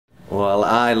Well,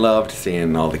 I loved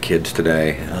seeing all the kids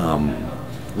today.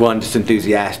 One, just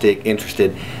enthusiastic,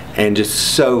 interested, and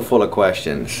just so full of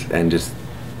questions, and just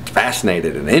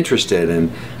fascinated and interested,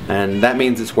 and that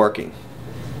means it's working.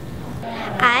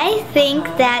 I think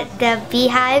that the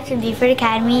beehive in Beaufort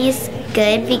Academy is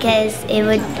good because it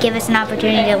would give us an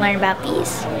opportunity to learn about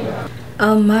bees.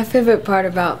 My favorite part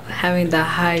about having the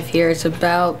hive here is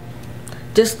about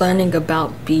just learning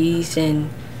about bees and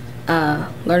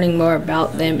learning more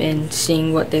about them and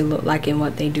seeing what they look like and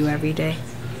what they do every day.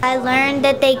 I learned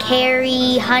that they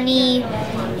carry honey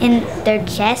in their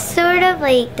chests, sort of,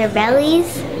 like their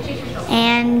bellies.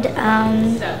 And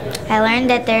I learned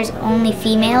that there's only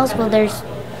females. Well, there's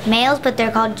males, but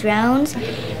they're called drones.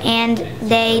 And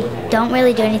they don't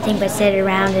really do anything but sit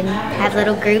around and have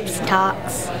little groups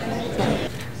talks.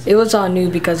 It was all new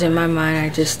because in my mind I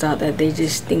just thought that they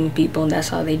just sting people and that's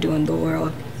how they do in the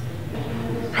world.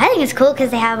 I think it's cool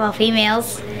because they have all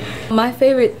females. My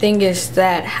favorite thing is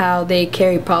that how they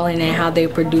carry pollen and how they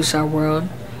produce our world.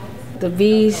 The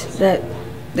bees, they're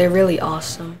really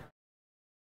awesome.